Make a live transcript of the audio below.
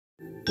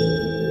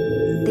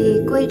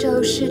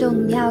Guizhou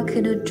Shidong Miao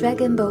Canoe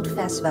Dragon Boat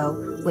Festival,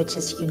 which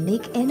is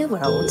unique in the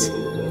world,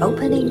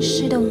 opening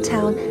Shidong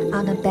town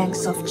on the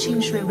banks of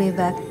Qingshui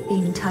River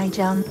in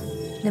Taijiang.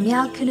 The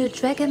Miao Canoe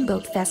Dragon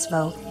Boat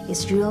Festival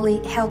is usually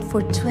held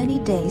for 20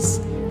 days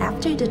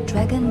after the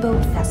Dragon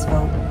Boat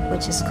Festival,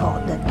 which is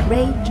called the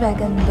Great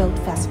Dragon Boat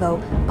Festival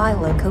by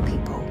local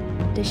people.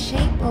 The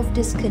shape of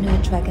this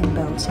canoe dragon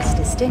boat is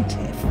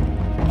distinctive,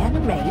 and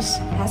the race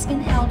has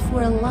been held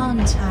for a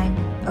long time,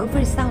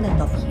 over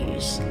thousands of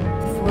years.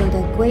 For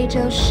the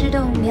Guizhou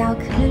Shidong Miao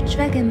Canoe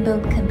Dragon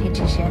Boat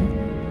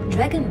Competition,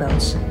 dragon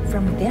boats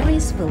from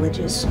various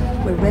villages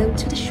were rowed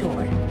to the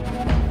shore.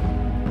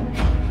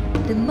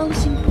 The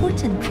most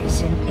important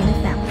person in the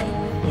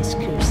family is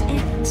Crew's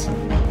aunt.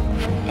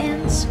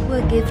 Aunts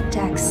will give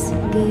ducks,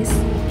 geese,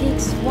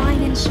 pigs,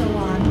 wine and so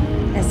on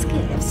as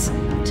gifts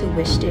to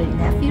wish their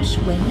nephews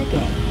win the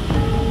game.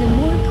 The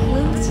more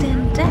clothes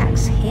and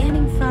ducks hang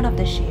in front of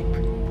the ship,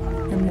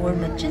 the more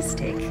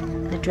majestic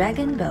the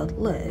dragon boat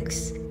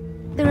looks.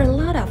 There are a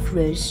lot of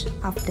rules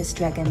of this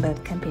dragon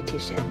boat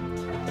competition.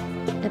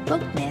 The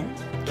boatman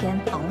can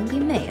only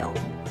be male.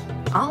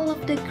 All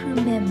of the crew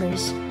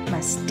members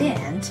must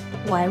stand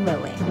while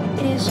rowing.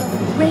 It is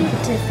of great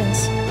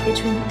difference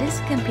between this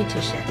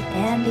competition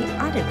and the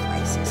other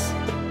places.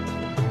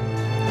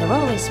 There will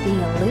always be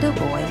a little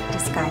boy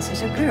disguised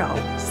as a girl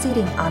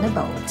sitting on a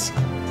boat,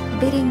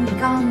 beating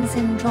guns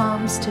and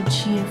drums to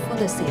cheer for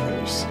the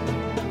sailors.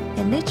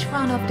 In each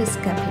round of this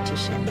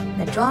competition,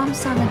 the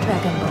drums on the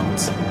dragon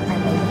boats are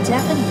made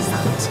deafening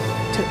sounds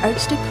to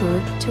urge the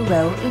crew to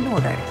row in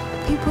order.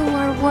 People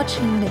are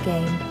watching the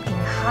game in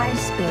high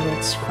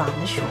spirits from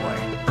the shore.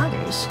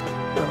 Others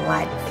will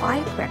light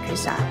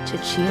firecrackers up to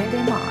cheer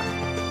them on.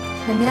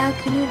 The Miao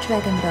Canoe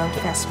Dragon Boat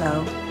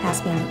Festival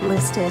has been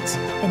listed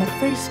in the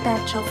first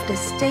batch of the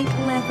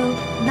state-level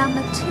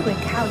Non-Material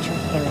Cultural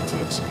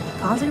Heritage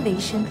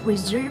Conservation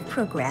Reserve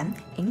Program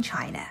in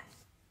China.